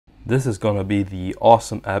This is gonna be the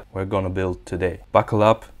awesome app we're gonna build today. Buckle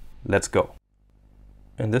up, let's go.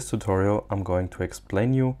 In this tutorial, I'm going to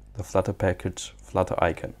explain you the Flutter package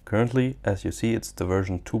fluttericon. Currently, as you see, it's the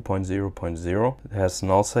version 2.0.0. It has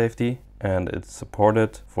null safety and it's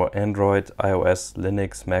supported for Android, iOS,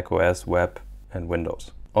 Linux, macOS, web and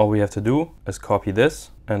Windows. All we have to do is copy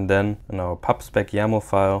this and then in our pubspec YAML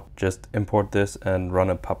file, just import this and run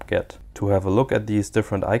a pubget. To have a look at these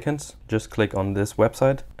different icons, just click on this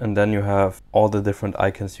website and then you have all the different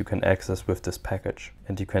icons you can access with this package.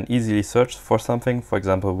 And you can easily search for something. For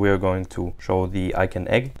example, we are going to show the icon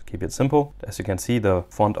egg, to keep it simple. As you can see, the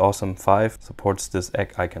font awesome 5 supports this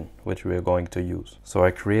egg icon, which we are going to use. So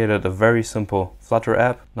I created a very simple Flutter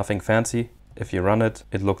app, nothing fancy. If you run it,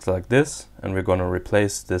 it looks like this, and we're going to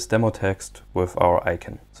replace this demo text with our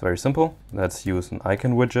icon. It's very simple. Let's use an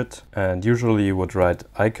icon widget, and usually you would write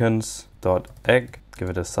icons.egg, give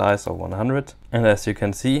it a size of 100. And as you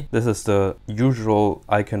can see, this is the usual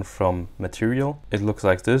icon from material. It looks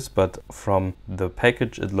like this, but from the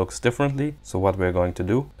package it looks differently. So what we're going to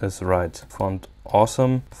do is write font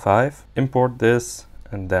awesome 5, import this,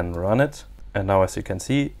 and then run it. And now as you can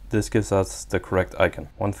see, this gives us the correct icon.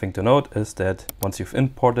 One thing to note is that once you've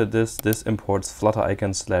imported this, this imports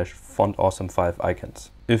fluttericon / font awesome 5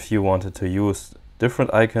 icons. If you wanted to use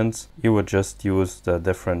different icons, you would just use the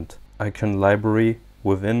different icon library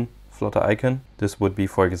within fluttericon. This would be,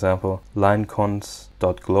 for example,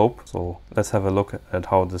 linecons.globe. So let's have a look at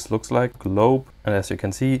how this looks like. Globe. And as you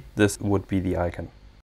can see, this would be the icon.